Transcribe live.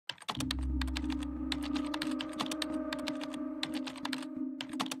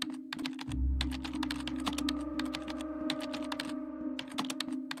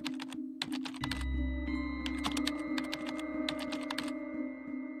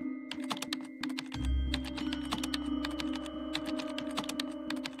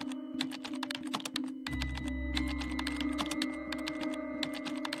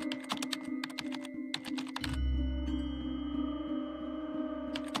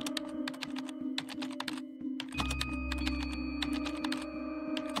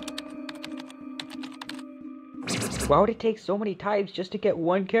Why would it take so many types just to get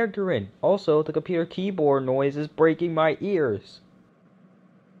one character in? Also, the computer keyboard noise is breaking my ears.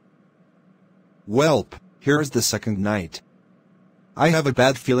 Welp, here's the second night. I have a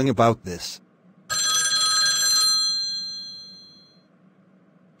bad feeling about this.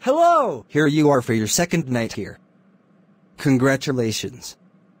 Hello! Here you are for your second night here. Congratulations.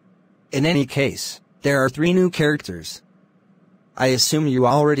 In any case, there are 3 new characters. I assume you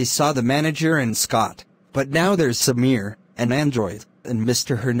already saw the manager and Scott, but now there's Samir, an android, and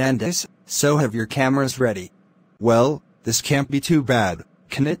Mr. Hernandez, so have your cameras ready. Well, this can't be too bad,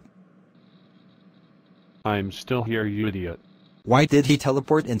 can it? I'm still here, you idiot. Why did he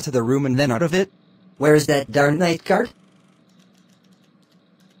teleport into the room and then out of it? Where's that darn night guard?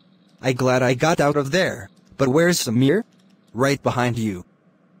 I'm glad I got out of there, but where's Samir? Right behind you.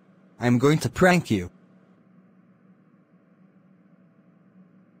 I'm going to prank you.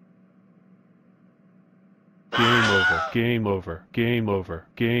 Game over, game over, game over,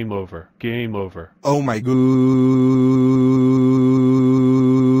 game over, game over. Oh my gosh.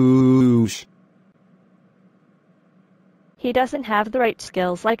 He doesn't have the right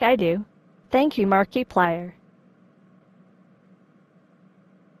skills like I do. Thank you, Markiplier.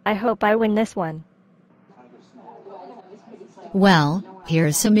 I hope I win this one. Well,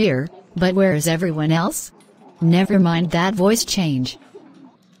 here's Samir, but where's everyone else? Never mind that voice change.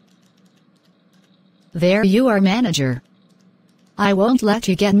 There you are, manager. I won't let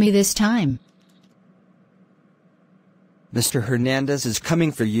you get me this time. Mr. Hernandez is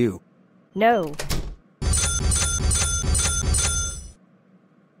coming for you. No.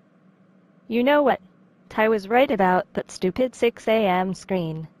 You know what? Ty was right about that stupid 6 a.m.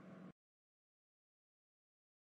 screen.